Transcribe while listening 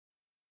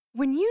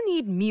When you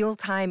need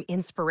mealtime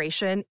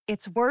inspiration,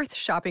 it's worth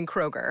shopping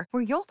Kroger,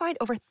 where you'll find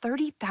over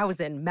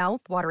 30,000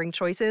 mouth-watering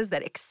choices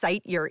that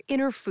excite your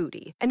inner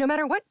foodie. And no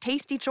matter what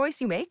tasty choice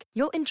you make,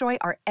 you'll enjoy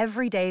our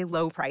everyday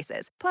low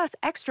prices, plus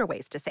extra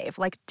ways to save,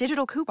 like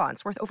digital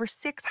coupons worth over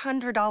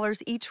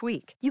 $600 each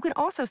week. You can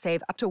also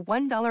save up to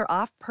 $1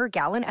 off per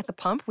gallon at the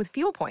pump with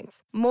fuel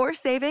points. More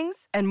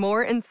savings and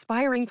more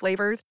inspiring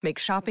flavors make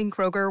shopping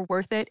Kroger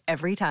worth it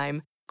every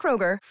time.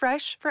 Kroger,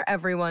 fresh for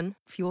everyone.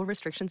 Fuel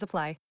restrictions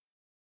apply.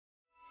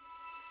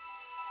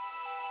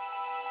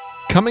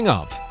 Coming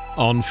up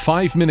on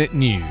 5 Minute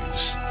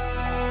News.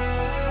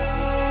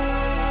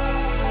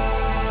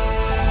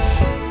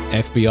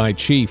 FBI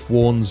chief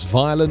warns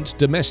violent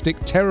domestic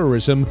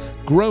terrorism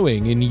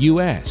growing in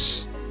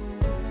US.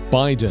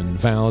 Biden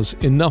vows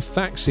enough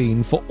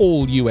vaccine for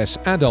all US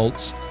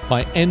adults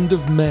by end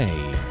of May.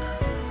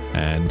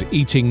 And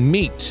eating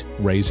meat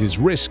raises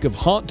risk of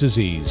heart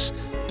disease,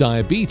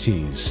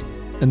 diabetes,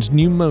 and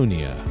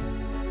pneumonia.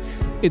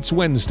 It's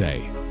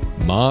Wednesday,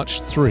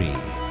 March 3.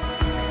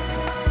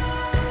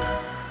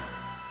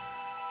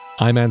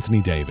 I'm Anthony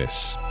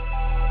Davis.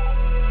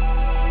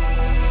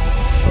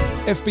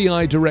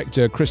 FBI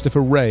Director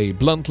Christopher Wray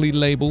bluntly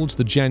labelled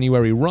the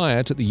January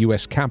riot at the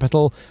US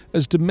Capitol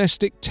as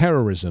domestic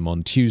terrorism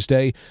on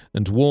Tuesday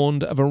and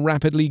warned of a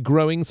rapidly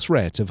growing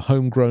threat of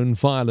homegrown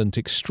violent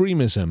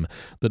extremism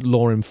that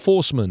law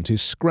enforcement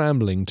is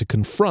scrambling to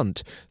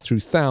confront through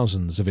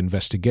thousands of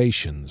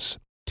investigations.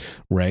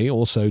 Wray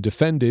also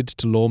defended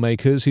to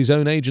lawmakers his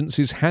own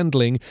agency's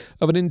handling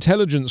of an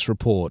intelligence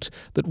report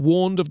that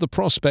warned of the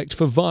prospect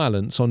for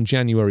violence on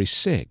January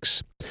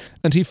 6,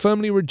 and he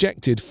firmly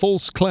rejected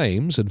false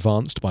claims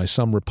advanced by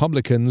some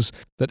Republicans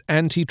that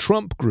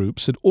anti-Trump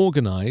groups had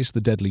organized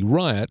the deadly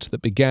riot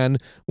that began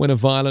when a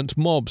violent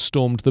mob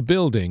stormed the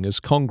building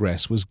as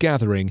Congress was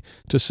gathering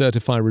to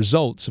certify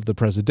results of the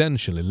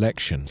presidential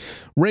election.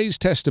 Wray's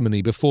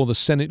testimony before the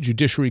Senate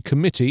Judiciary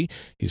Committee,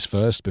 his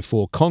first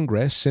before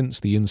Congress since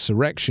the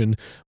insurrection,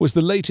 was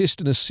the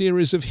latest in a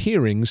series of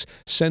hearings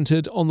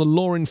centered on the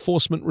law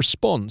enforcement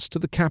response to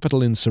the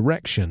Capitol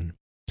insurrection.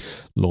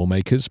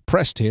 Lawmakers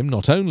pressed him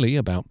not only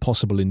about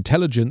possible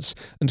intelligence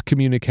and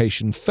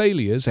communication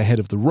failures ahead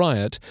of the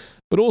riot,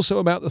 but also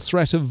about the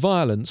threat of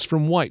violence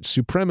from white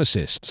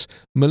supremacists,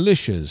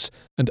 militias,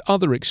 and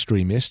other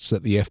extremists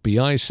that the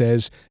FBI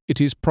says it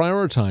is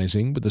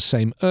prioritizing with the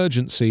same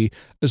urgency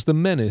as the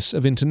menace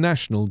of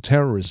international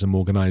terrorism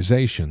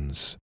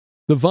organizations.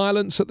 The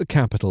violence at the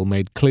Capitol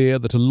made clear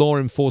that a law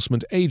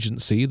enforcement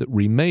agency that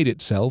remade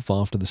itself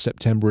after the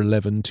September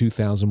 11,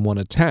 2001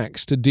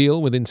 attacks to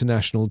deal with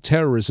international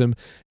terrorism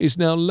is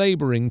now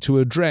laboring to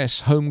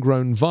address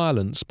homegrown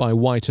violence by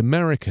white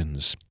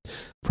Americans.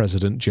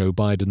 President Joe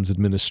Biden's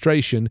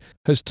administration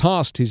has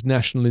tasked his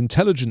National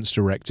Intelligence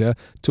Director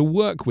to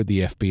work with the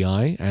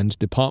FBI and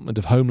Department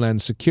of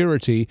Homeland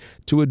Security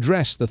to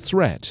address the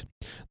threat.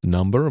 The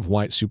number of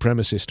white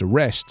supremacist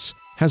arrests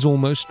has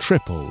almost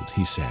tripled,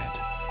 he said.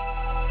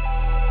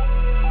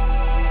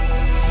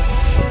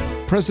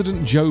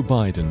 President Joe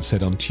Biden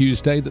said on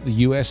Tuesday that the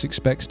US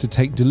expects to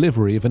take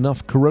delivery of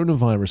enough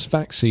coronavirus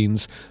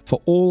vaccines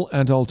for all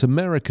adult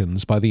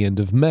Americans by the end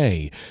of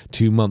May,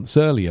 2 months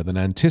earlier than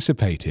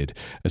anticipated,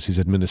 as his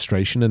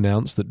administration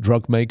announced that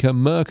drug maker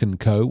Merck &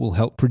 Co. will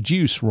help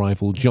produce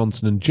rival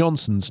Johnson &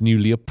 Johnson's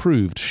newly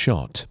approved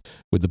shot.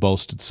 With the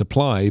bolstered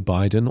supply,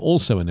 Biden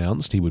also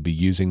announced he would be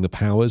using the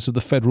powers of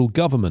the federal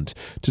government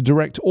to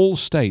direct all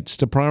states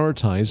to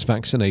prioritize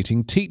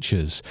vaccinating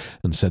teachers,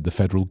 and said the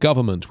federal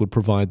government would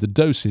provide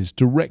the doses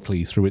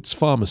directly through its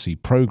pharmacy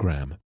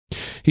program.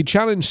 He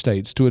challenged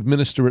states to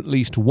administer at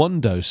least one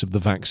dose of the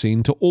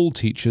vaccine to all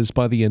teachers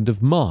by the end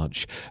of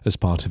March, as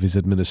part of his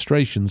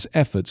administration's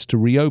efforts to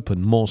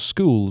reopen more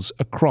schools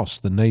across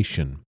the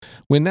nation.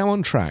 We're now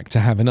on track to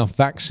have enough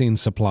vaccine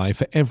supply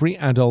for every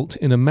adult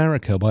in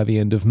America by the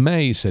end of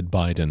May, said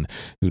Biden,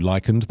 who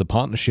likened the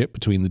partnership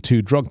between the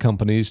two drug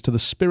companies to the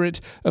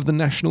spirit of the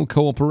national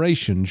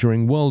cooperation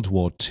during World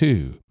War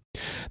II.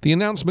 The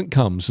announcement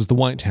comes as the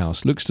White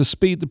House looks to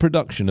speed the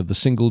production of the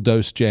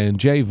single-dose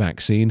J&J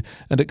vaccine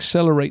and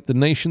accelerate the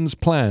nation's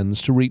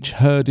plans to reach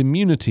herd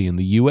immunity in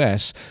the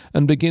US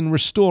and begin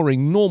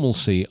restoring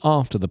normalcy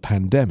after the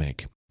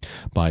pandemic.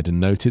 Biden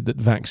noted that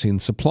vaccine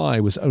supply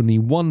was only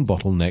one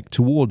bottleneck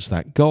towards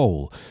that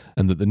goal,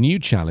 and that the new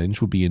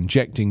challenge would be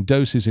injecting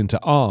doses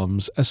into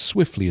arms as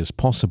swiftly as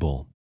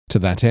possible. To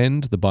that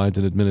end, the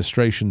Biden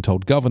administration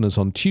told governors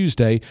on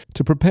Tuesday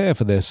to prepare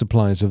for their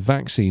supplies of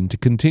vaccine to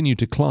continue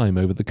to climb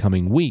over the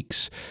coming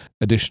weeks.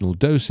 Additional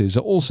doses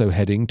are also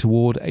heading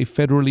toward a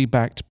federally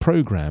backed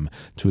program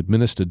to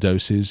administer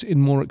doses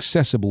in more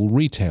accessible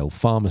retail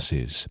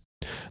pharmacies.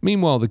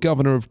 Meanwhile, the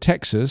governor of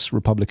Texas,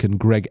 Republican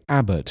Greg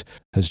Abbott,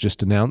 has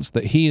just announced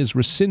that he is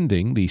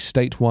rescinding the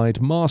statewide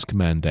mask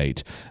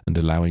mandate and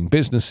allowing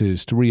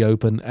businesses to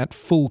reopen at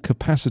full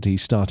capacity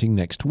starting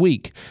next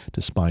week,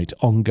 despite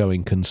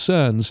ongoing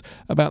concerns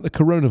about the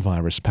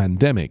coronavirus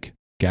pandemic,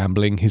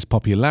 gambling his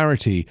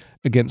popularity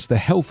against the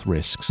health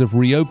risks of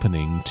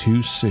reopening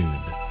too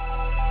soon.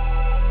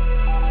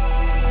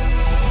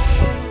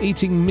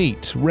 Eating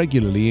meat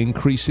regularly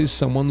increases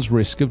someone's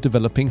risk of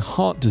developing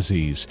heart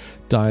disease,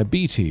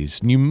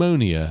 diabetes,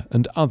 pneumonia,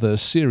 and other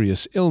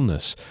serious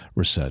illness,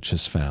 research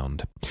has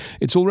found.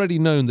 It's already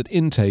known that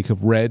intake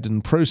of red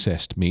and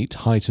processed meat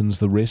heightens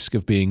the risk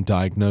of being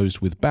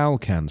diagnosed with bowel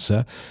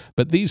cancer,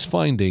 but these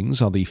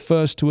findings are the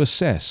first to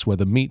assess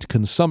whether meat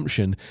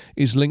consumption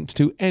is linked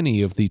to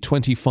any of the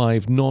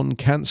 25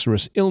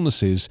 non-cancerous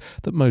illnesses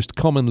that most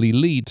commonly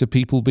lead to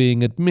people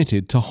being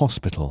admitted to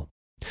hospital.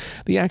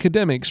 The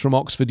academics from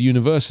Oxford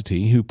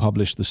University who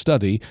published the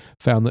study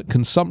found that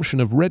consumption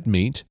of red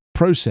meat,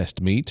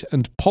 processed meat,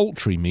 and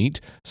poultry meat,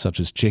 such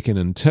as chicken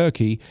and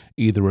turkey,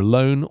 either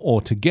alone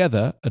or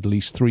together at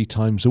least 3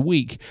 times a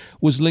week,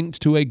 was linked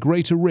to a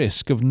greater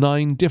risk of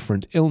 9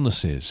 different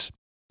illnesses.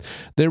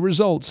 Their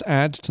results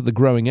add to the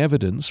growing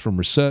evidence from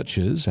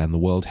researchers and the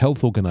World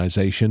Health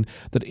Organization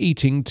that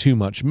eating too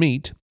much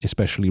meat,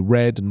 especially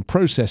red and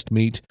processed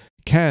meat,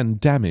 can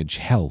damage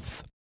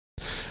health.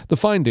 The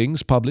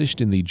findings,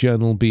 published in the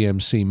journal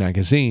BMC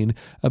Magazine,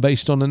 are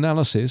based on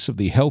analysis of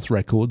the health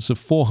records of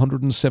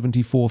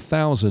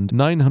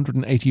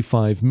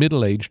 474,985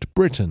 middle-aged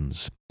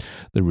Britons.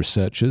 The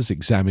researchers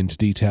examined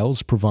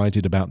details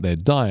provided about their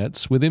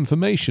diets with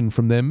information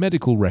from their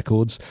medical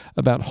records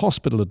about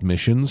hospital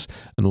admissions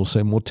and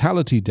also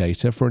mortality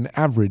data for an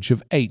average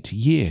of 8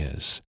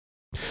 years.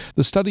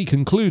 The study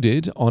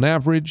concluded, on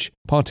average,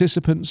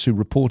 participants who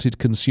reported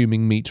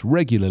consuming meat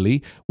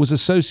regularly was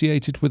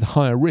associated with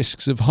higher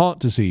risks of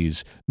heart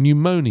disease,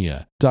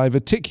 pneumonia,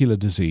 diverticular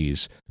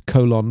disease,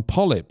 colon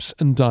polyps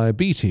and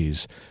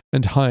diabetes,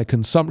 and higher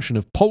consumption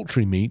of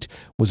poultry meat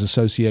was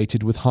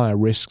associated with higher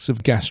risks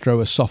of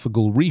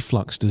gastroesophageal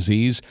reflux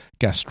disease,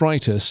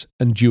 gastritis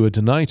and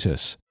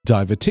duodenitis,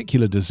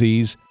 diverticular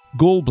disease,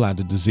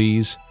 gallbladder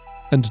disease,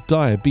 and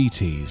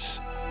diabetes.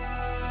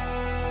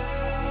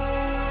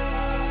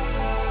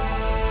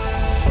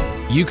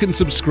 You can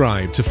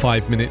subscribe to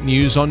 5-Minute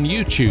News on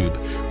YouTube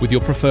with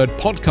your preferred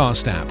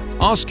podcast app.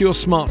 Ask your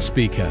smart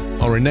speaker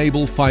or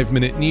enable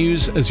 5-Minute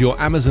News as your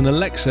Amazon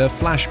Alexa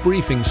flash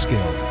briefing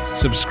skill.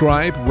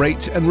 Subscribe,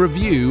 rate and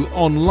review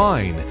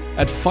online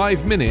at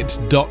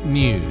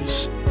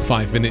 5minute.news.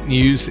 5-Minute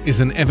News is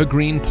an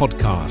evergreen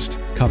podcast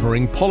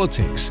covering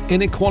politics,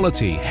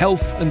 inequality,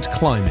 health and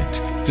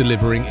climate,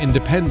 delivering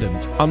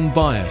independent,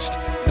 unbiased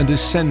and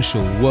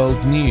essential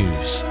world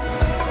news.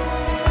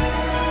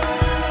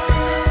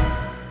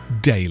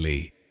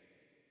 Daily.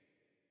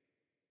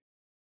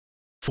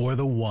 For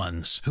the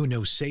ones who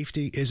know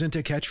safety isn't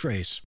a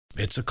catchphrase,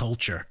 it's a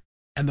culture.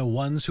 And the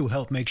ones who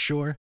help make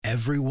sure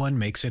everyone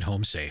makes it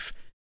home safe.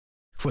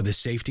 For the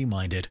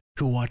safety-minded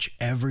who watch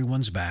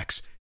everyone's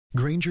backs,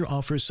 Grainger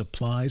offers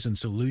supplies and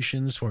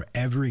solutions for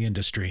every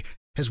industry,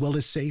 as well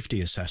as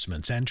safety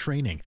assessments and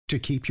training to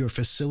keep your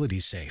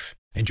facilities safe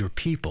and your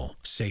people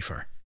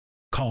safer.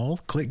 Call,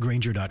 click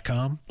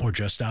Grainger.com, or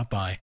just stop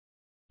by.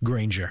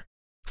 Grainger,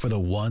 for the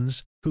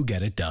ones who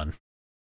get it done.